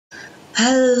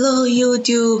Hello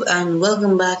YouTube and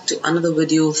welcome back to another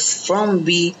video from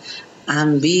B.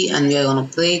 I'm B and we are gonna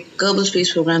play Kerbal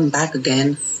Space Program back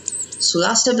again. So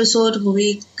last episode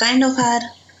we kind of had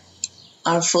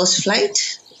our first flight.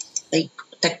 Like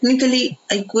technically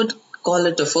I could call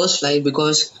it a first flight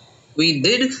because we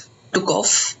did took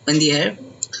off in the air.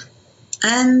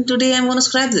 And today I'm gonna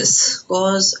scrap this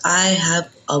because I have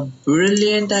a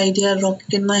brilliant idea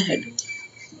rocking in my head.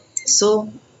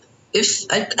 So if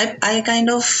I kind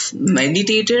of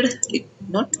meditated,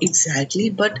 not exactly,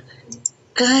 but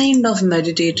kind of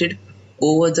meditated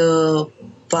over the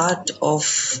part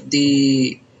of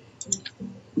the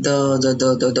part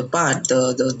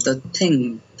the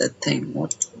thing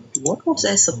what was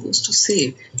I supposed to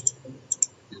say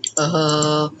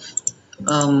uh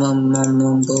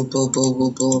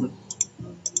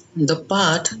the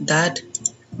part that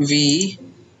we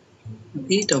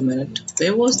wait a minute,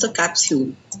 where was the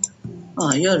capsule?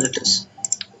 Here it is,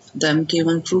 the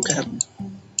MK1 crew cabin,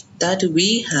 that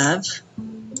we have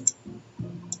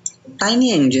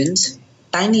tiny engines,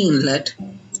 tiny inlet,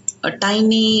 a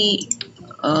tiny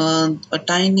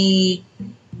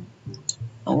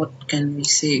what can we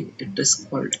say it is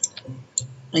called?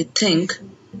 I think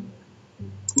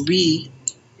we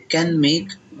can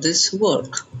make this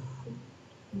work.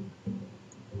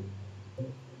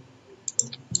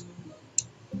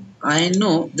 I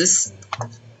know this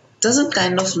doesn't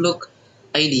kind of look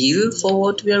ideal for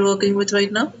what we are working with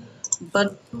right now,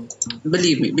 but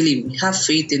believe me, have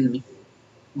faith in me.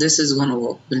 This is gonna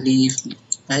work. Believe me,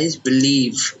 guys.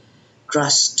 Believe,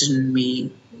 trust in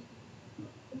me.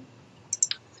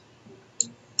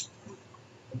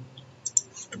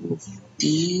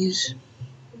 These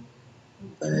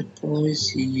bad boys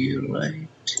here, right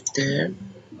there.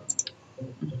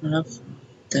 Have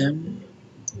them.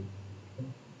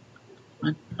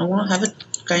 I want to have it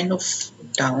kind of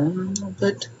down a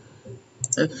bit,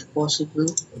 if possible.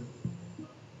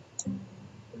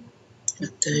 Yeah,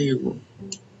 there you go.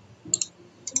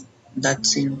 That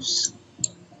seems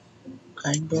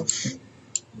kind of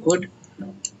good.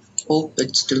 Hope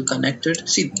it's still connected.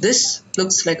 See, this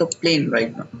looks like a plane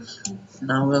right now.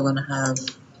 Now we're gonna have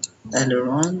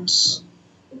ailerons.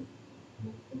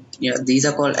 Yeah, these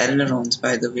are called ailerons,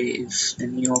 by the way, if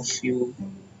any of you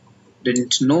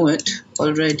didn't know it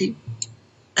already.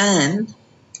 And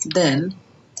then,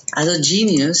 as a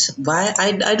genius,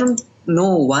 I don't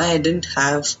know why I didn't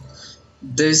have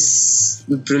this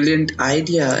brilliant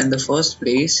idea in the first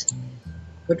place,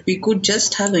 but we could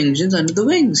just have engines under the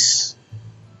wings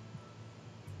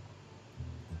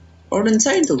or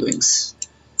inside the wings.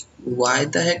 Why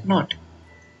the heck not?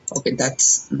 Okay,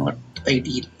 that's not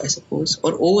ideal, I suppose.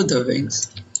 Or over the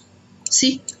wings.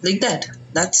 See, like that.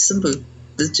 That's simple.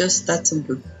 It's just that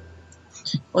simple.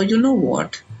 Or you know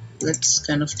what? Let's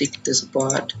kind of take this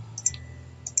apart.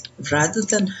 Rather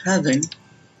than having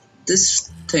this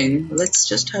thing, let's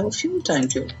just have a fuel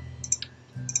tank here.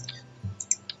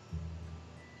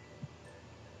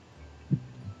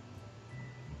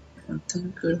 I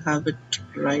think we'll have it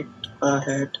right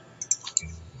ahead.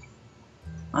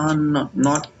 No,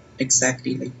 not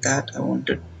exactly like that. I want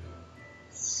it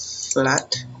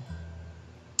flat,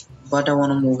 but I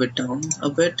want to move it down a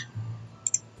bit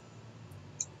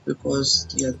because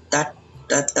yeah, that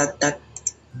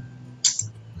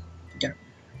yeah,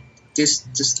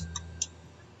 this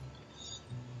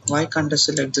why can't I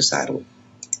select this arrow?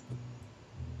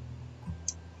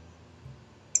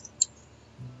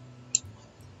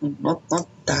 Not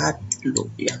that low.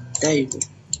 Yeah, there you go.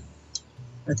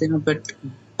 I think a bit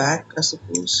back, I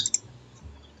suppose.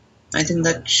 I think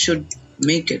that should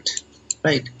make it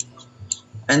right.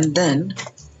 And then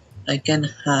I can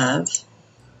have,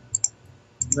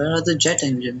 where are the jet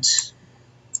engines?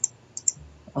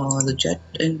 The jet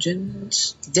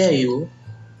engines, there you go.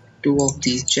 Two of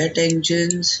these jet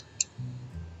engines.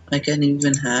 I can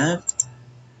even have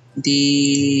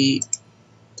the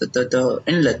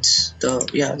inlets,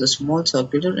 the small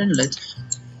circular inlets.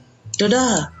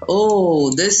 Ta-da!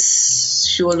 Oh, this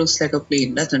sure looks like a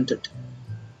plane, doesn't it?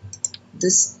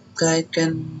 This guy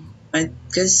can, I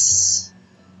guess,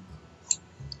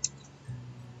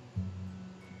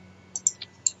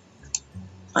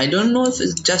 I don't know if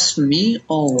it's just me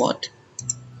or what.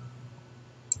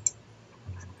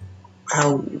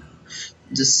 Ow,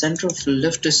 the center of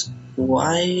lift is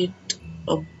quite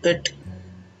a bit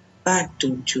back,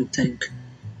 don't you think?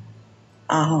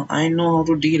 I know how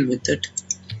to deal with it.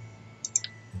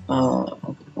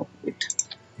 Okay, no, wait.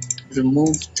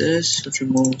 Remove this,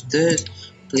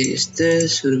 place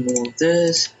this, remove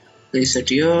this, place it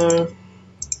here.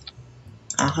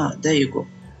 There you go.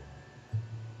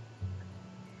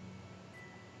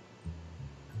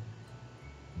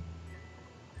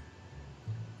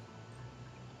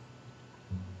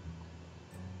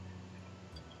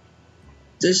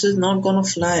 This is not gonna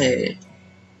fly.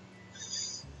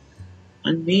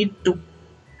 I need to.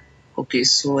 Okay,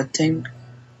 so I think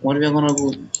what we are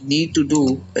need to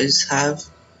do is have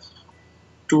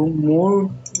two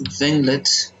more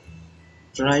winglets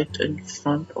right in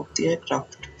front of the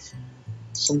aircraft.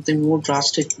 Something more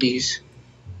drastic, please.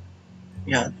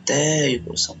 Yeah, there you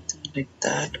go. Something like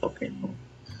that. Okay, no.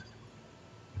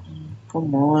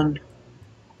 Come on.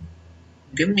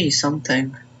 Give me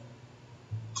something.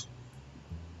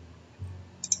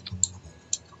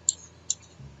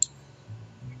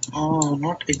 Oh,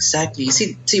 not exactly.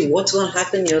 See, what's gonna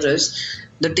happen here is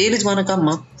the tail is gonna come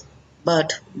up,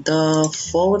 but the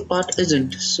forward part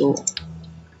isn't. So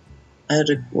I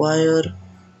require.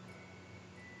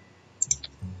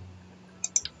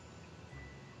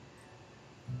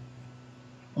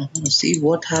 See,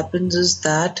 what happens is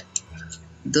that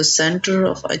the center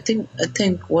of I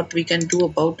think what we can do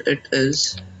about it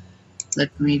is,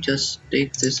 let me just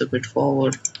take this a bit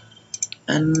forward,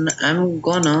 and I'm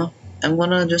gonna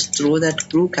just throw that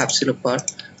crew capsule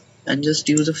apart and just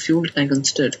use a fuel tank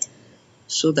instead,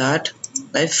 so that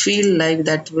I feel like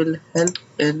that will help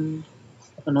in,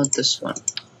 not this one,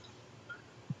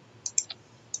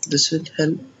 this will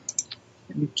help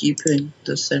in keeping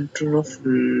the center of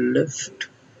lift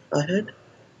ahead.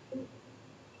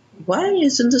 Why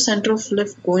isn't the center of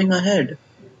lift going ahead?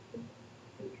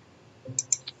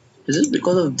 Is it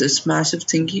because of this massive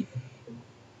thingy?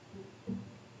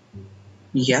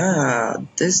 Yeah,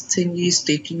 this thingy is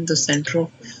taking the center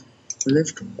of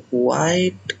lift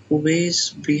quite ways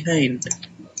behind.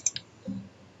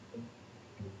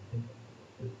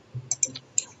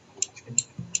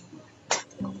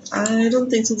 I don't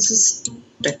think so this is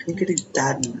technically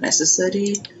that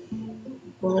necessary,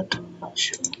 but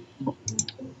sure.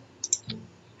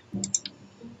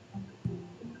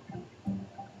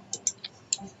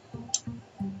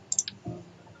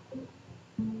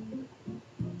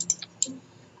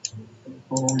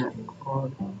 Oh my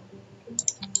god.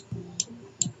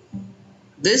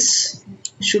 This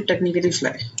should technically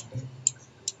fly,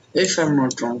 if I'm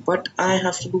not wrong, but I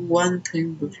have to do one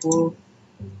thing before.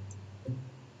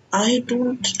 I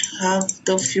don't have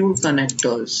the fuel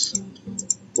connectors.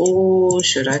 Oh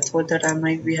shit, I thought that I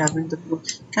might be having the fuel.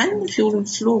 Can the fuel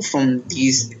flow from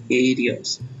these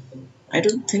areas? I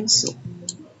don't think so.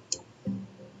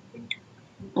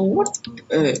 What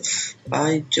if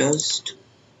I just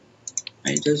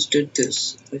did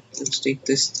this? Let's take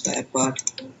this apart.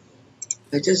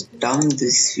 I just dump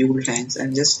these fuel tanks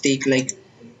and just take like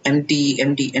empty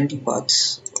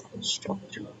parts.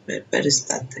 Structure. Where is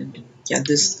that thing? Yeah,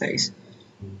 this guys.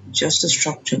 Just a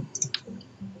structure.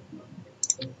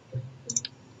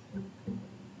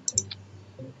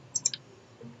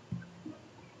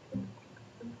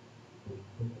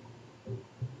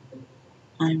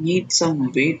 I need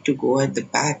some weight to go at the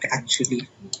back actually.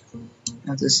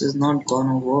 Now this is not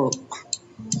gonna work.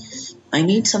 I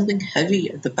need something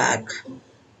heavy at the back.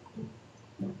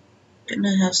 Can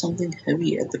I have something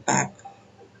heavy at the back?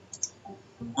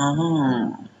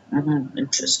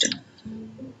 Interesting.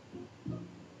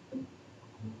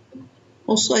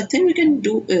 Also, I think we can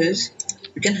do is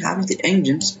we can have the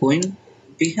engines going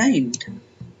behind.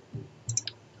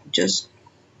 Just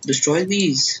destroy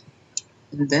these,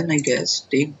 and then I guess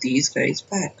take these guys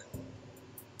back.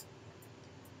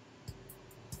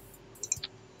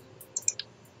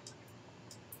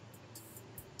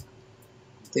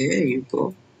 There you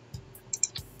go.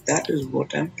 That is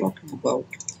what I'm talking about.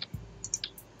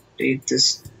 Take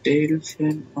this tail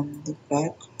fin on the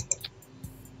back.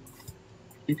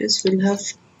 I guess we'll have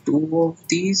two of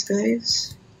these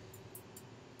guys.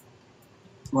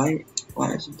 Why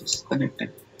isn't this connecting?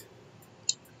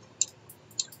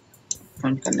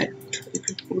 Can't connect if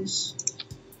it was.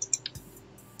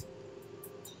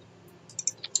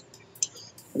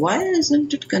 Why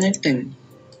isn't it connecting?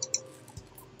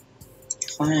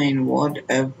 Fine,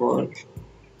 whatever.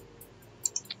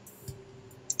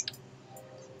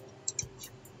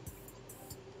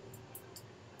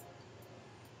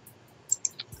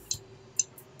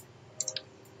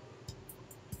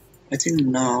 I think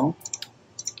now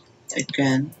I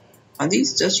can. Are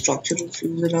these just structural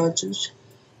fuselages?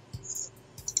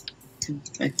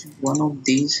 I think one of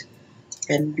these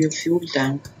can be a fuel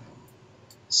tank,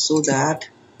 so that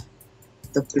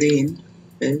the plane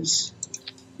is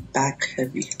back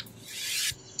heavy.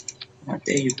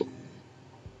 There you go.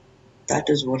 That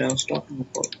is what I was talking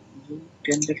about. You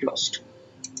can get lost.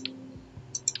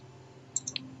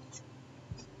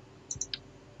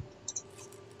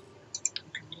 I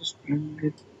can just bring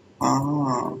it.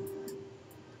 Ah,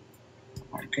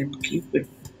 I can keep it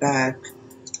back,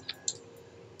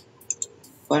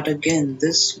 But again,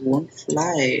 this won't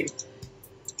fly.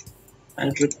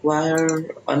 I'll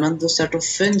require another set of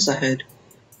fins ahead.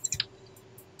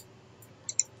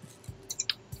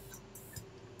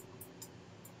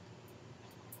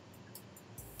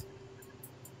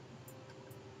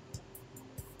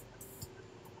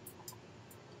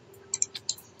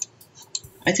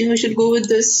 I think we should go with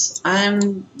this.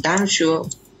 I'm damn sure.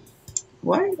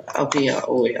 Why? Okay, yeah.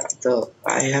 Oh, yeah.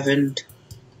 I haven't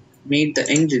made the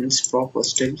engines proper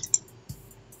still.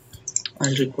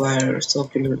 I'll require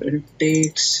circular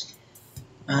intakes.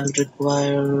 I'll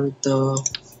require the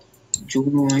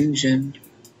Juno engine.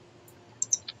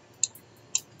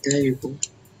 There you go.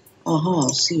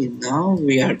 See, now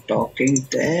we are talking.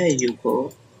 There you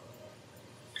go.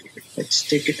 Let's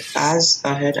take it as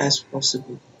ahead as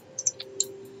possible.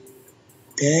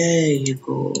 There you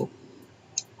go.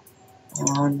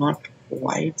 Not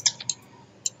quite.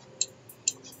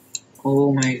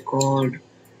 Oh my god.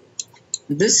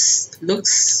 This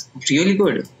looks really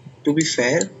good. To be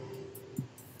fair,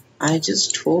 I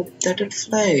just hope that it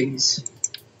flies.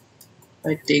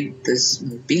 I take this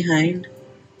behind.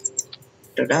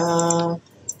 Ta-da!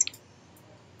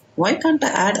 Why can't I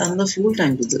add another fuel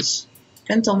tank to this?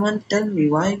 Can someone tell me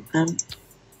why I'm...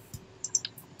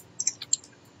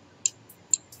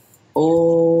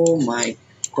 Oh my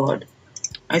god.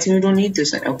 I think we don't need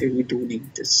this. Okay, we do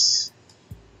need this.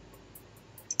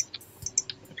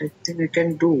 But I think we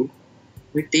can do.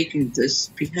 We're taking this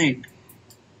behind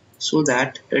so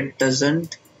that it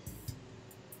doesn't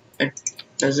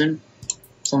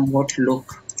somewhat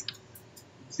look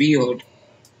weird.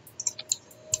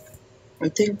 I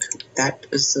think that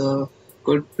is a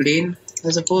good plane,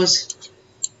 I suppose.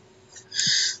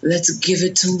 Let's give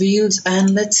it some wheels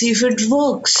and let's see if it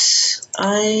works.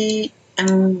 I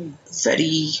am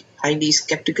very highly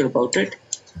skeptical about it,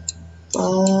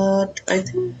 but I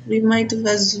think we might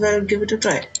as well give it a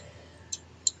try.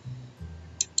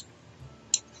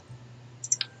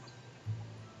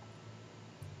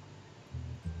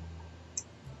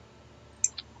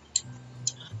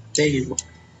 There you go.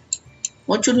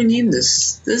 What should we name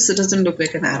this? This doesn't look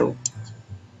like an arrow.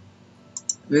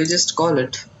 We'll just call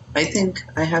it. I think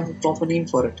I have a proper name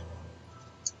for it.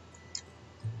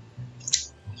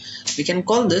 We can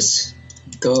call this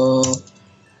the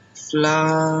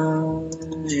Flying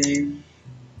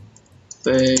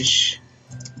Fish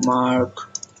Mark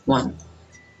 1.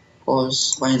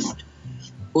 Cause why not?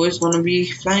 Who is gonna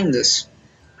be flying this?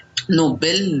 No,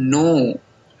 Bill, no.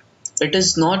 It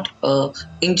is not a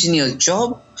engineer's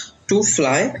job to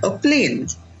fly a plane.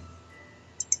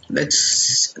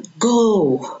 Let's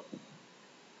go.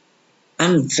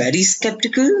 I'm very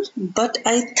skeptical, but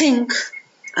I think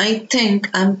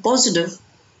I'm positive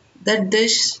that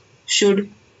this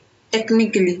should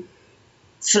technically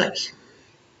fly.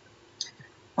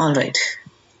 Alright,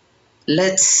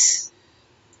 let's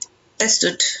test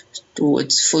it to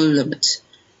its full limits.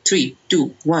 3,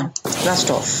 2, 1,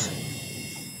 blast off.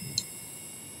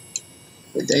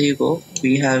 There you go,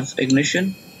 we have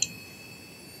ignition.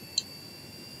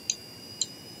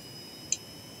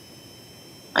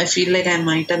 I feel like I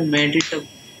might have made it a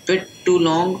bit too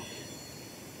long.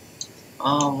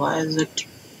 Why is it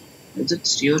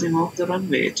steering off the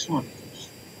runway? It's not.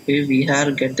 Okay, we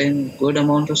are getting good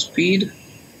amount of speed.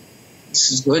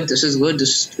 This is good,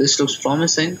 this looks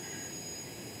promising.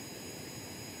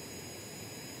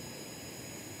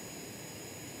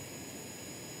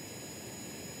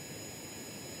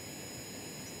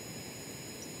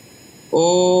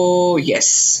 Oh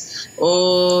yes,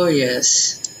 oh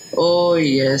yes, oh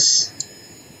yes.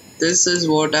 This is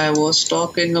what I was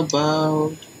talking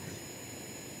about.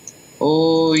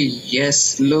 Oh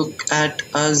yes, look at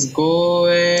us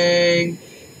going.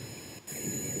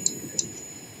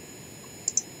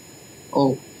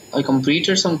 Oh, I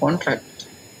completed some contract.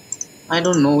 I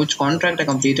don't know which contract I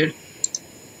completed.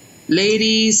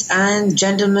 Ladies and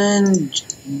gentlemen,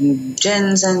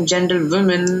 gents and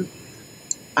gentlewomen,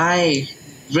 I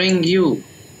bring you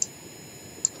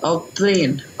a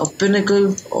plane, a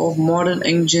pinnacle of modern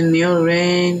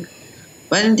engineering.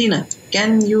 Valentina,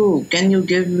 can you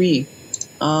give me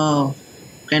a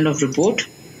kind of report?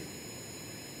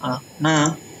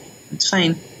 Nah, it's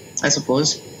fine, I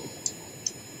suppose.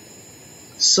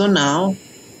 So now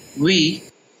we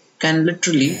can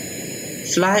literally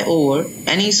fly over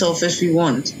any surface we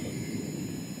want.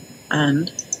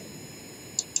 And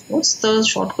what's the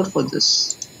shortcut for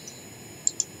this?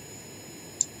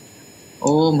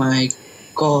 Oh my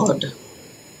god.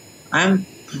 I'm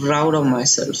proud of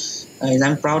myself. Guys,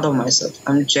 I'm proud of myself.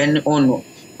 Oh no.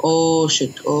 Oh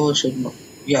shit, no.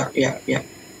 Yeah.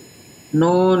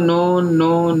 No.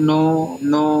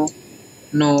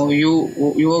 No,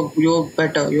 you're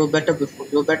better. You're better before.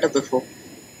 You're better before.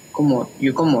 Come on,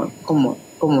 come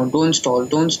on. Don't stall,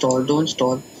 don't stall, don't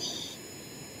stall.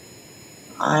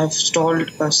 I've stalled,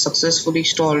 successfully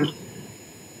stalled.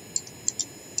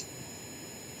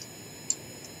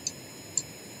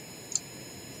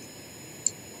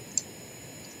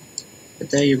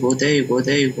 There you go, there you go,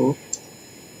 there you go.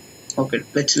 Okay,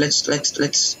 let's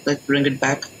bring it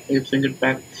back. Let's bring it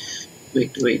back.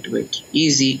 Wait.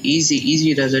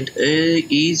 Easy does it.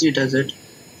 Easy does it.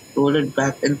 Roll it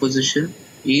back in position.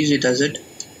 Easy does it.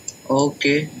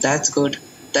 Okay, that's good.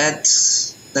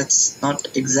 That's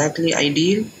not exactly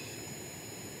ideal,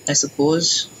 I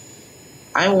suppose.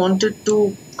 I wanted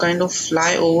to kind of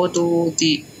fly over to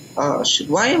the.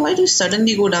 Why do you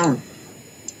suddenly go down?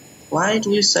 Why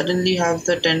do you suddenly have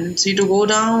the tendency to go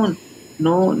down?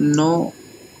 No.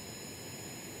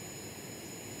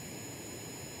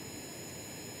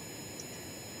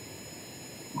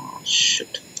 Oh,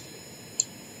 shit.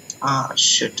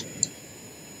 Shit.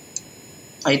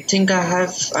 I think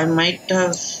I might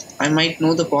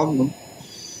know the problem.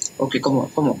 Okay, come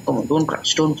on. Don't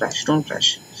crash. Don't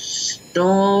crash.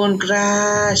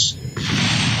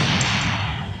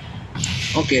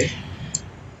 Okay,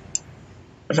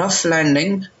 rough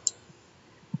landing,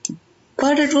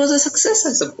 but it was a success,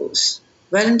 I suppose.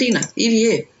 Valentina,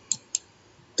 EVA,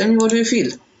 tell me, what do you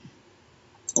feel?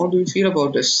 What do you feel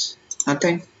about this?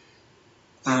 Nothing.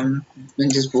 I'm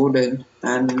just bored in,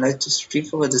 and let's just street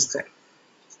for this guy.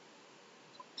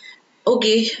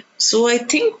 Okay, so I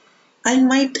think I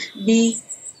might be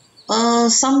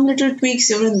some little tweaks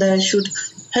here and there should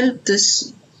help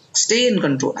this stay in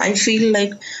control. I feel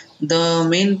like the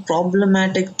main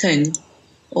problematic thing.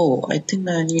 Oh, I think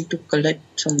I need to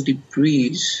collect some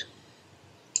debris.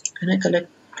 Can I collect?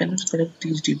 Can I collect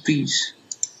these debris?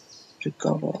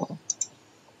 Recover.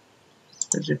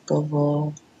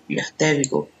 Recover. Yeah, there we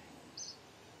go.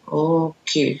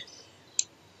 Okay.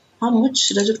 How much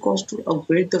does it cost to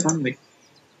upgrade the runway?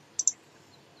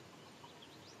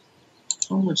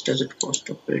 How much does it cost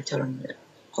to upgrade the runway?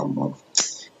 Come on.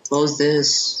 How's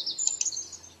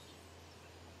this?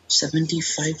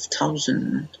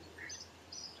 75,000.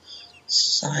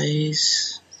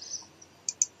 Size.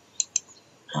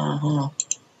 Uh-huh.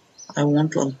 I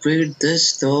want to upgrade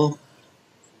this though.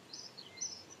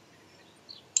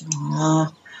 Uh,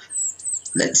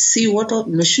 let's see what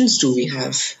missions do we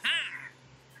have.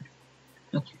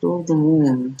 Explore the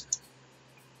moon.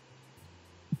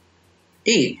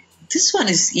 Hey, this one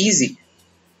is easy.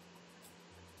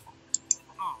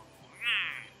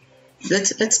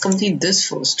 Let's complete this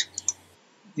first.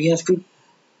 We have to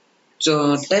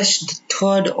test the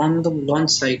third on the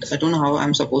launch site. I don't know how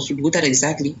I'm supposed to do that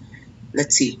exactly.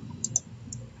 Let's see.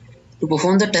 To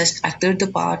perform the test, activate the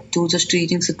part to the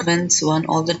staging sequence when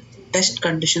all the test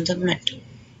conditions are met.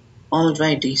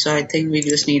 Alrighty, so I think we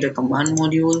just need a command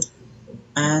module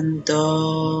and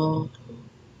the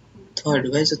third.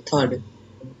 Where's the third?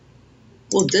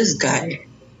 Oh, this guy.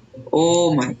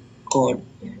 Oh my god.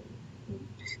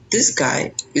 This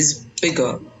guy is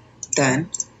bigger than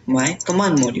my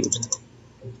command module.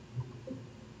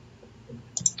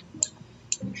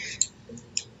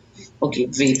 Okay,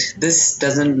 wait. This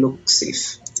doesn't look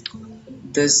safe.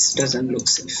 This doesn't look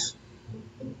safe.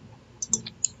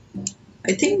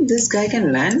 I think this guy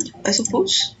can land, I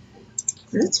suppose.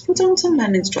 Let's put on some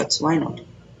landing struts. Why not?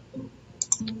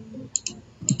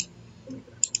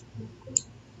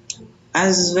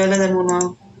 As well as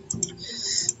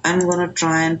I'm gonna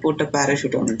try and put a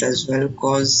parachute on it as well,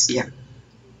 cause yeah,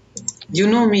 you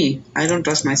know me, I don't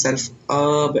trust myself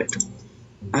a bit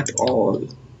at all.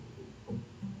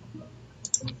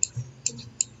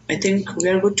 I think we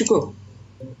are good to go.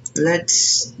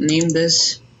 Let's name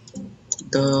this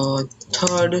the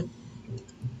third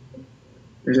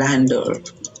lander.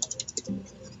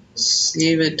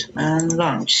 Save it and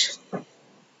launch.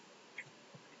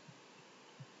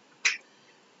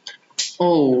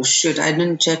 Oh shit, I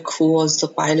didn't check who was the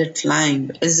pilot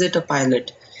flying. Is it a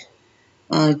pilot?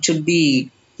 It should be.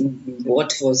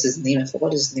 What was his name? I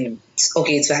forgot his name.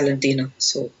 Okay, it's Valentina.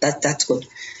 So that's good.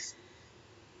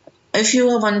 If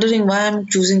you are wondering why I'm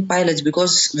choosing pilots,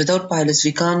 because without pilots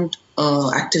we can't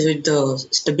activate the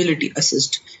stability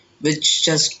assist, which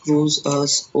just screws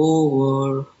us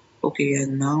over. Okay,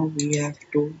 and now we have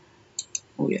to.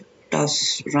 Oh yeah,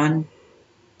 run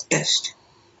test.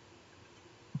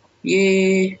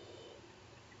 Yay!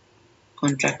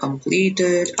 Contract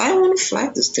completed. I want to fly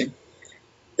this thing.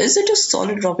 Is it a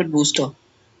solid rocket booster?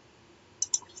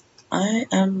 I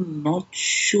am not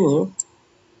sure.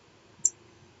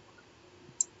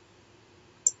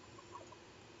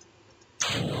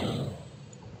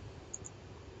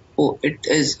 Oh, it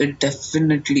is. It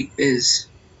definitely is.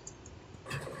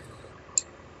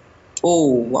 Oh,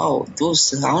 wow. Those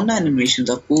sound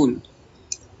animations are cool.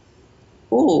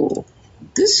 Oh,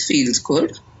 this feels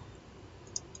good.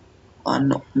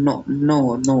 No, no,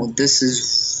 no, no. This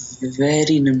is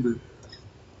very nimble.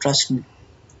 Trust me.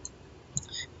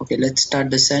 Okay, let's start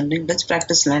descending. Let's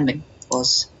practice landing.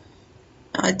 Because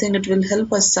I think it will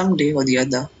help us someday or the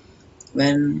other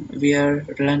when we are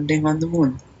landing on the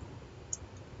moon.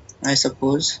 I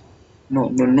suppose. No,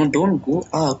 no, no, don't go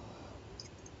up.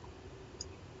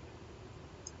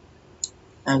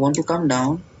 I want to come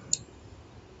down.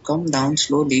 Come down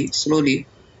slowly, slowly.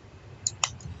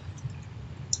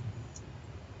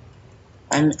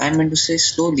 I meant to say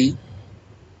slowly.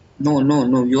 No, no,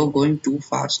 no, you're going too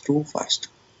fast, too fast.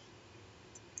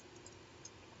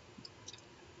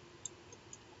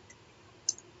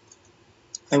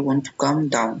 I want to come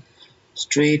down,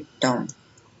 straight down.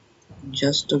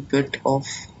 Just a bit of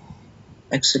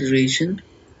acceleration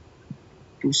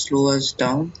to slow us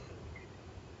down.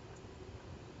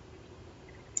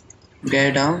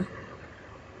 Get down.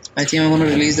 I think I'm going to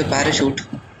release the parachute.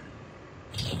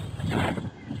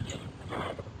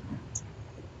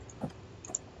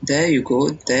 There you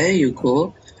go, there you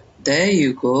go, there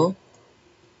you go.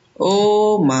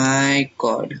 Oh my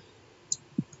god.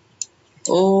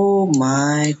 Oh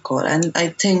my god. And I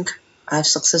think I've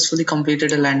successfully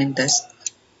completed a landing test.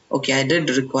 Okay, I did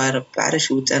require a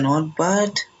parachute and all,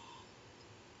 but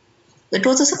it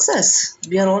was a success.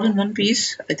 We are all in one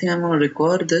piece. I think I'm gonna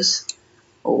record this.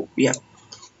 Oh yeah.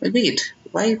 Wait,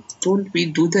 why don't we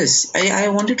do this? I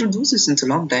wanted to do this since a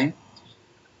long time.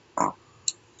 Ah,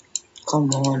 come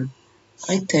on.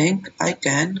 I think I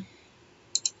can.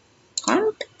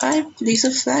 Can't I place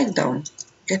a flag down?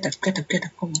 Get up, get up, get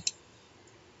up, come on.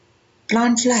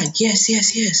 Plant flag, yes,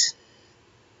 yes, yes.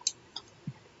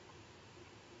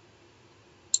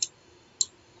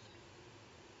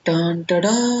 Dun da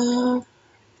da.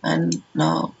 And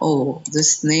now, oh,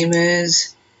 this name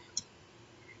is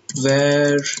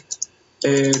Where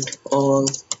It All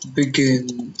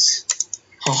Begins.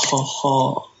 Ha ha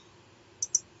ha.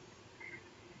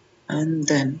 And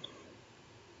then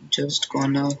just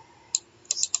gonna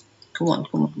come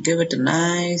on, give it a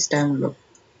nice damn look.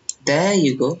 There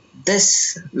you go.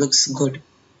 This looks good.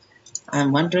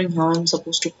 I'm wondering how I'm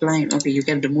supposed to climb. Okay, you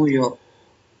can remove your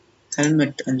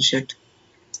helmet and shit.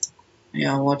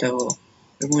 Yeah, whatever.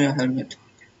 Remove your helmet.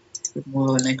 Remove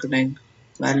your necrodyne.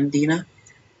 Valentina,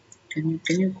 can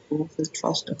you go a bit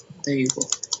faster? There you go.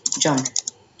 Jump,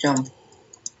 jump,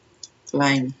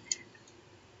 climb,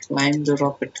 climb the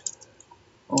rocket.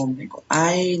 Oh my god.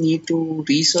 I need to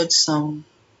research some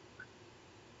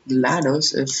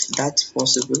ladders if that's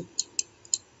possible.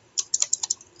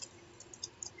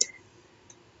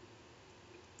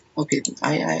 Okay,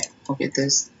 okay,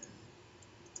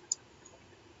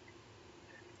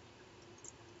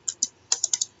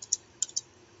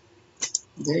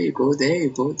 there you go, there you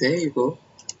go, there you go.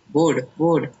 Board,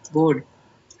 board, board,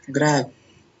 grab,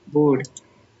 board,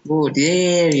 board,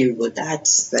 there you go,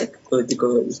 that's like good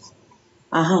goal.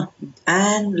 Uh-huh,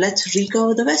 and let's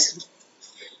recover the vessel.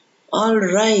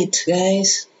 Alright,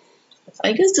 guys,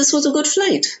 I guess this was a good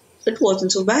flight. It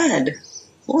wasn't so bad,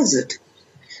 was it?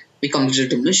 We completed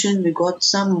the mission, we got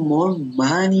some more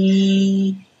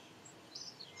money.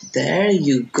 There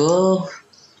you go.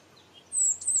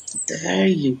 There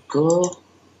you go.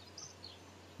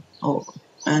 Oh,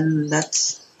 and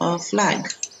that's a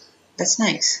flag. That's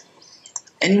nice.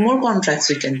 Any more contracts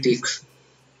we can take?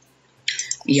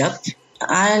 Yep,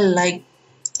 I like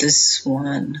this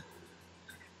one.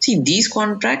 See, these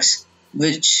contracts,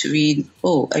 which we...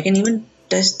 Oh, I can even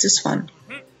test this one.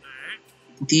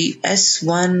 The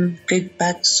S1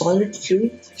 kickback solid fuel.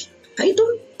 I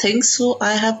don't think so.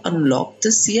 I have unlocked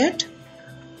this yet.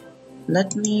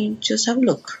 Let me just have a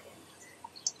look.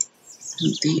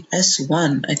 The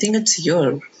S1, I think it's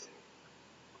here.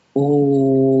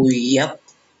 Oh, yep.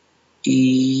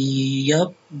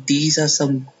 Yep, these are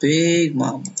some big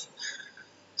mamas.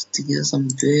 These are some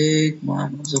big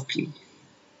mamas. Okay.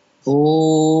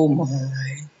 Oh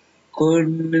my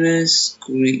goodness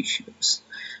gracious.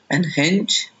 And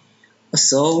hinge,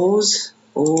 servos.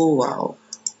 Oh wow.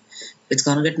 It's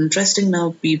gonna get interesting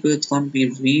now, people. It's gonna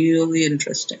be really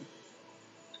interesting.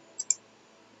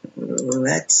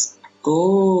 Let's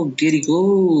go, giddy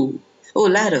go. Oh,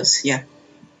 ladders. Yeah.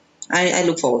 I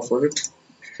look forward for it.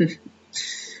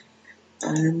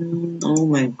 And oh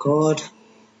my god.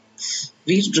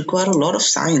 We require a lot of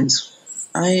science.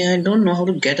 I don't know how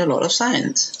to get a lot of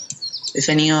science. If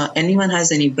anyone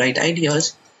has any bright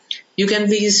ideas, you can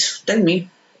please tell me.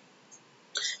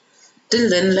 Till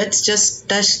then, let's just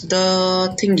test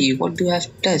the thingy. What do you have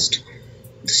to test?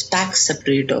 The stack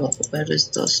separator. Where is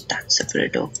the stack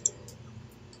separator?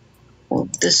 Oh,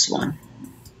 this one.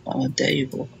 Oh, there you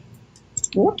go.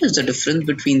 What is the difference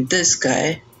between this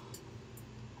guy?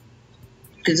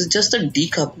 Is it just a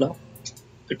decoupler?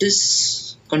 It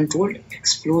is controlled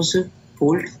explosive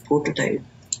bolt prototype.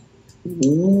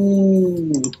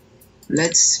 Ooh.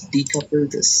 Let's decouple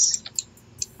this.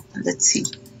 Let's see.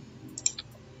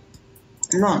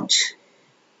 Launch.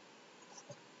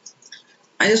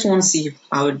 I just want to see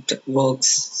how it works.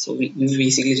 So we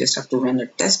basically just have to run a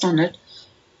test on it.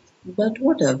 But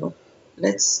whatever.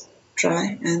 Let's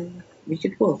try and make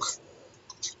it work.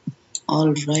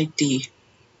 Alrighty.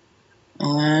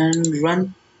 And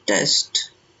run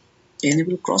test.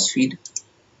 Enable crossfeed.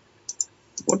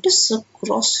 What is a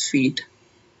crossfeed?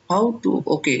 How to...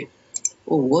 Okay.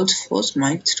 Oh, world's first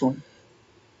milestone.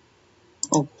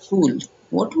 Oh, cool.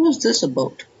 What was this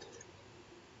about?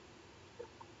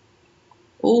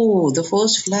 Oh, the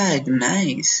first flag.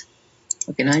 Nice.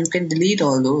 Okay, now you can delete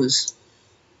all those.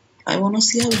 I want to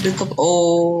see how it becomes.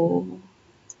 Oh.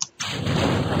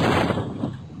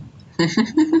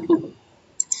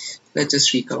 Let's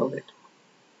just recover it.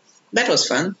 That was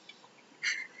fun.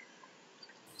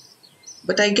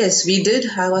 But I guess we did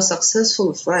have a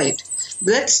successful flight.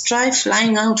 Let's try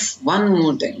flying out one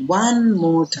more time. One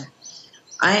more time.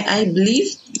 I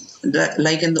believe that,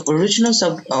 like in the original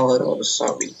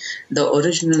the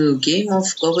original game of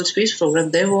Kerbal Space Program,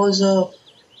 there was a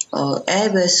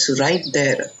airbase right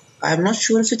there. I'm not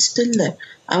sure if it's still there.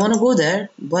 I want to go there,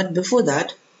 but before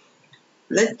that,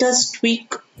 let us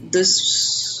tweak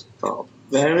this.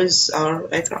 Where is our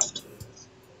aircraft?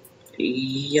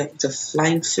 Yep, the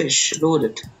flying fish. Load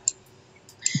it.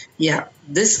 Yeah,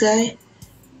 this guy,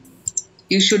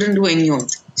 you shouldn't do any of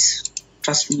these.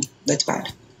 Trust me, that's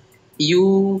bad.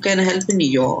 You can help in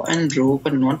yaw and row,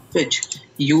 but not pitch.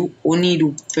 You only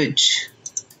do pitch.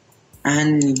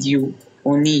 And you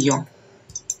only yaw.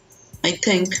 I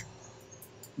think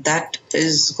that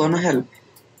is gonna help.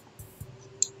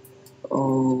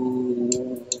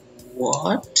 Oh,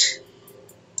 what?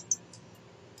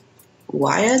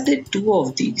 Why are there two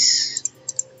of these?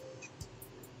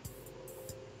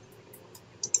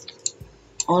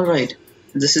 Alright,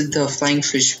 this is the Flying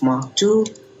Fish Mark II.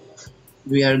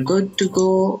 We are good to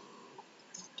go.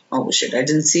 Oh shit, I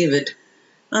didn't save it.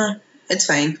 It's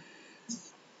fine.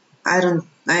 I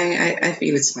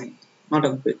feel it's fine. Not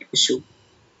a big issue.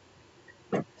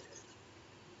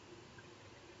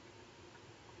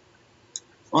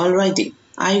 Alrighty,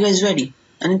 are you guys ready?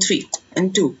 And in 3,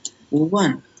 and 2,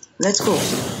 1, let's go.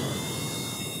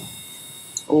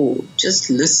 Oh, just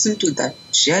listen to that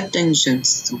jet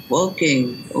engines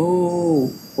working.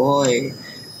 Oh boy,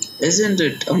 isn't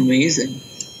it amazing?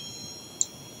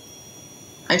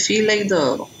 I feel like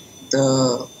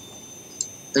the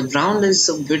ground is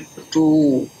a bit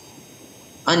too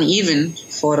uneven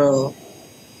for a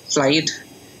flight.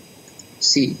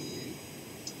 See,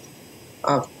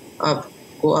 up,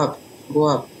 go up, go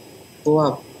up, go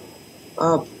up,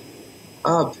 up,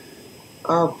 up,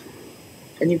 up.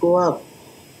 Can you go up?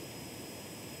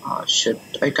 Ah, shit,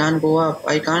 I can't go up,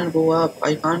 I can't go up,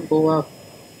 I can't go up.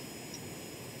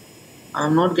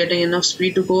 I'm not getting enough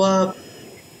speed to go up.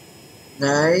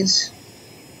 Guys.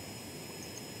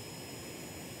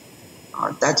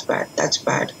 Ah, that's bad, that's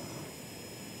bad.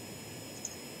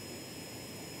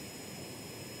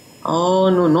 Oh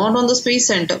no, not on the space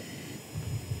center.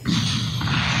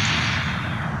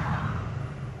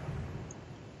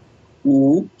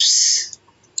 Oops.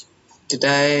 Did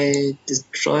I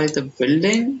destroy the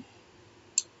building?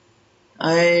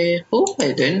 I hope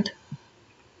I didn't.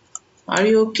 Are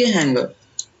you okay, Hanger?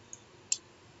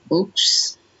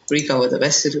 Oops. Recover the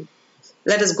vessel.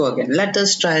 Let us go again. Let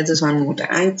us try this one more time.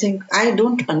 I think I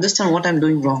don't understand what I'm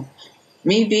doing wrong.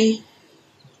 Maybe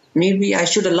I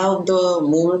should allow the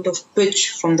movement of pitch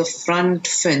from the front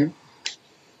fin.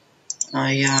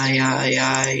 Yeah,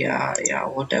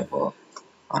 whatever.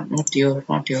 Not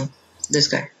here. This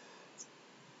guy.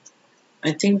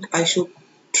 I think I should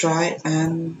try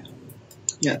and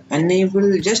enable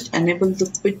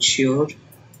the pitch here.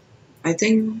 I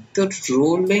think the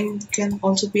rolling can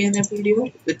also be enabled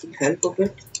here. It will help a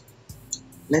bit.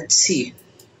 Let's see.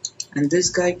 And this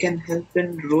guy can help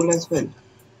in roll as well.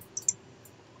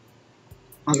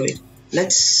 Alright,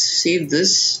 let's save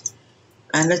this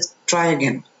and let's try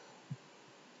again.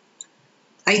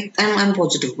 I'm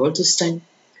positive about this time.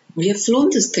 We have flown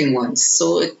this thing once,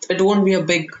 so it won't be a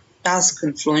big task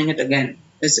in flying it again,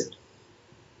 is it?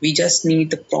 We just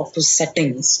need the proper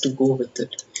settings to go with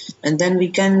it. And then we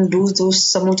can do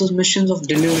some of those missions of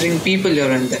delivering people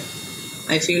here and there.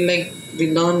 I feel like we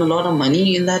learn a lot of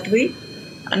money in that way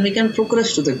and we can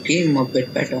progress to the game a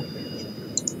bit better.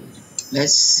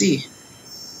 Let's see.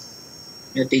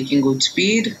 We're taking good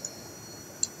speed.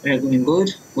 We're going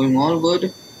good. Going all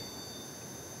good.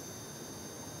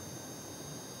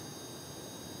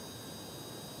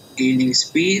 Gaining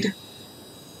speed.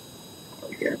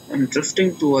 Yeah, I'm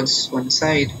drifting towards one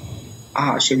side.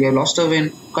 Ah, shit, we have lost our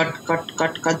wind. Cut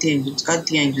the engines, cut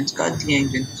the engines, cut the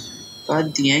engines.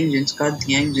 Cut the engines, cut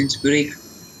the engines. Brake,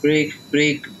 brake,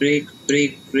 brake, brake,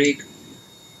 brake, brake,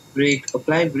 brake.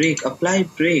 Apply brake, apply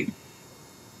brake.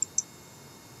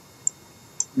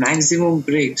 Maximum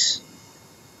brakes.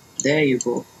 There you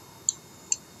go.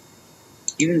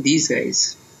 Even these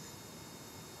guys.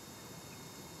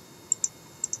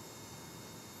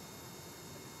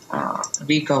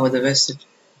 Recover the vessel.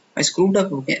 I screwed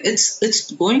up again.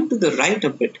 It's going to the right a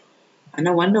bit. And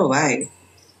I wonder why.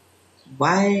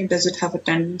 Why does it have a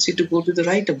tendency to go to the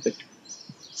right a bit?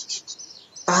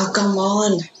 Ah, come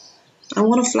on. I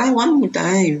want to fly one more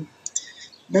time.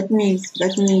 Let me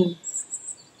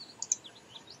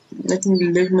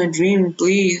live my dream,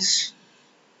 please.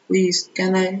 Please,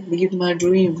 can I live my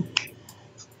dream?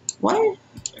 Why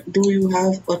do you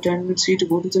have a tendency to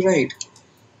go to the right?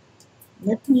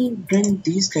 Let me bring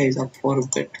these guys up for a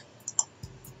bit.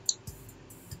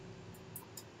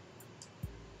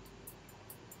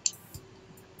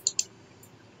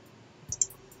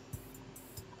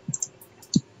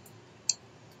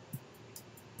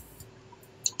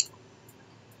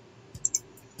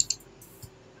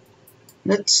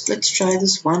 Let's try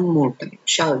this one more time,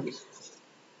 shall we?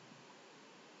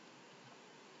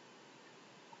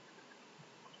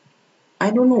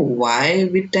 I don't know why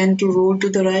we tend to roll to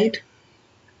the right.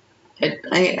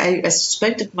 I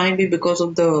suspect it might be because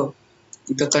of the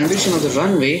condition of the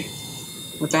runway,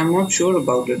 but I'm not sure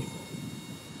about it.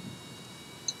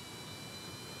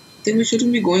 I think we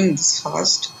shouldn't be going this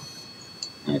fast.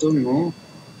 I don't know.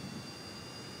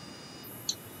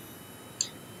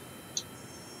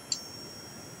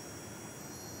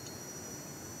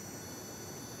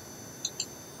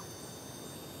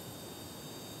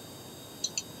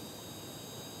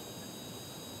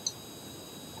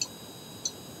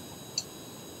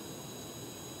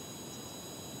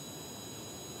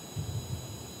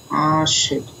 Ah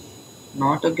shit.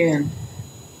 Not again.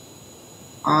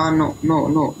 Ah no.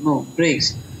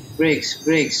 Brakes. Brakes.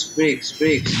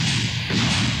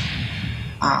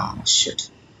 Ah shit.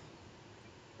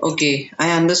 Okay,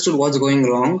 I understood what's going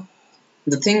wrong.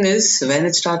 The thing is, when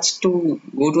it starts to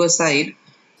go to a side,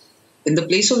 in the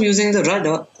place of using the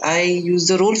rudder, I use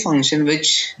the roll function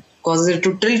which causes it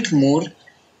to tilt more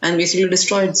and basically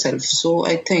destroy itself. So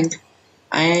I think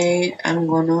I am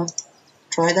gonna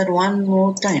try that one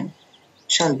more time.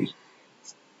 Shall we?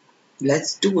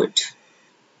 Let's do it.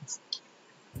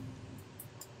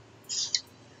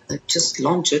 Let's just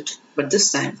launch it. But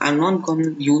this time I'm not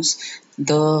gonna use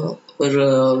the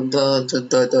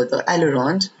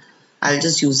ailerons. I'll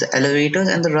just use the elevators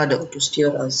and the rudder to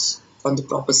steer us on the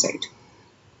proper side.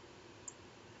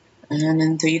 And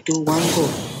in 3, 2, 1, go.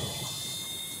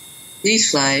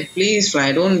 Please fly,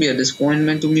 don't be a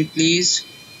disappointment to me, please.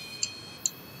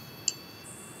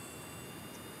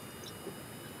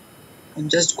 And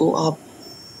just go up.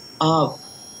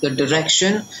 The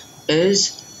direction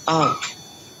is up.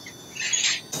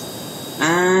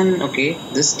 And okay,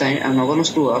 this time I'm not gonna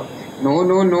screw up. No.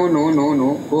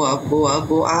 Go up.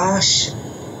 Ah, shit.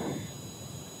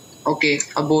 Okay,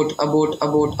 abort.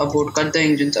 Cut the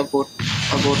engines, abort.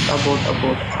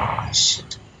 Ah,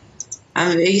 shit.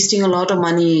 I'm wasting a lot of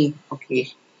money.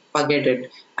 Okay, forget it.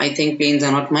 I think planes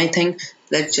are not my thing.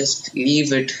 Let's just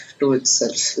leave it to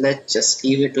itself.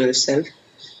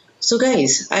 So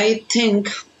guys, I think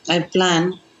I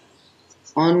plan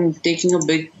on taking a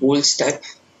big bold step.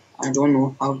 I don't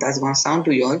know how that's gonna sound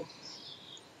to y'all,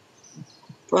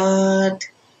 but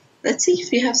let's see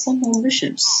if we have some more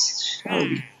missions, shall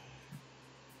we?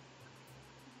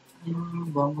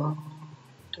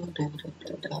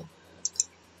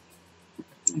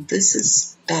 This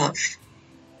is tough.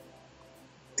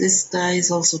 This guy is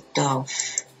also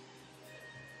tough.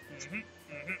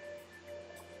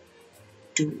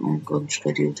 To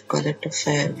contribute to collect a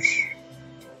fare.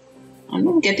 I'm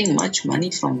not getting much money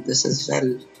from this as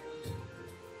well.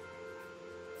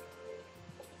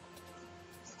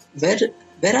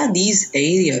 Where are these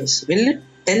areas? Will it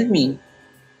tell me?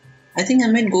 I think I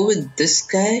might go with this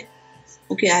guy.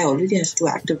 Okay, I already have 2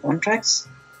 active contracts.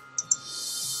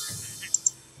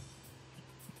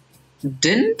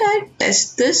 Didn't I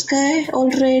test this guy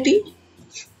already?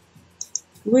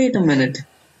 Wait a minute.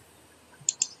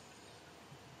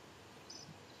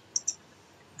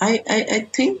 I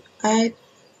think I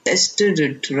tested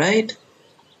it, right?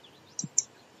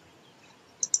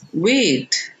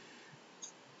 Wait.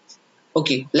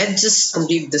 Okay, let's just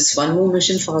complete this one more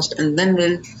mission fast and then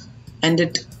we'll end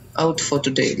it out for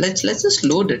today. Let's just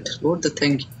load it. Load the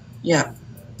thing. Yeah.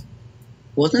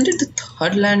 Wasn't it the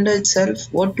third lander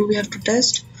itself? What do we have to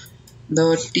test? The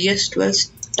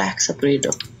TS12 stack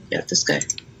separator. Yeah, this guy.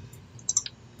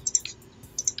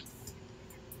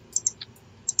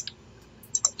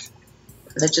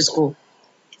 Let's just go.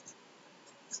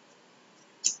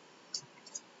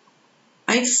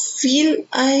 I feel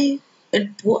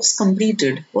it was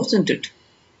completed, wasn't it?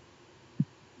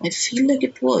 I feel like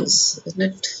it was, isn't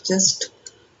it? Just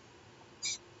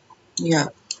yeah.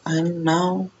 And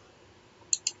now,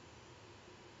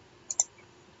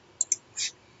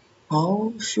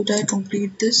 how should I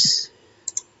complete this?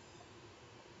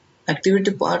 Activate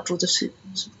the part through the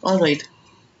sequence. All right.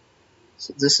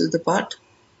 So this is the part.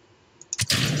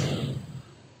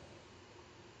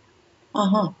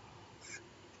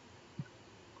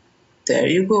 There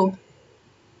you go.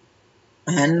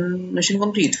 And mission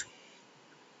complete.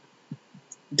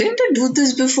 Didn't I do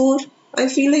this before? I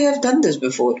feel like I've done this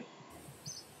before.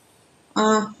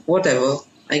 Whatever.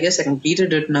 I guess I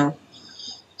completed it now.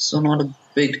 So not a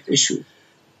big issue.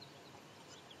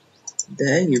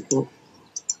 There you go.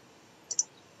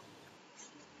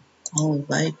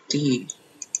 Alrighty.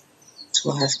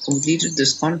 So I have completed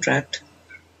this contract.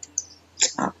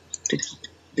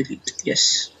 Delete.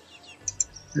 Yes.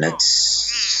 Let's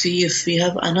see if we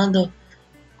have another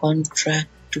contract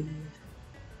to.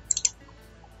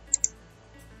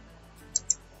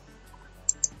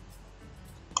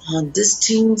 These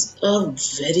things are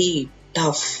very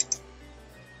tough.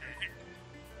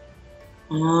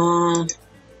 No.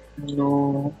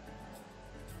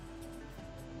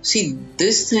 See,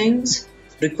 these things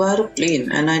require a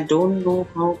plane and I don't know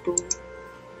how to.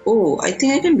 Oh, I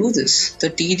think I can do this. The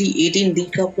TD18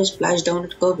 decoupler splash down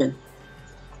at Kerbal.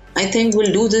 I think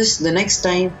we'll do this the next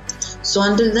time. So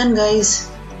until then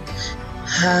guys,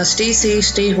 stay safe,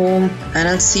 stay home, and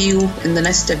I'll see you in the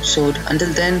next episode.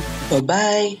 Until then, bye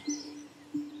bye.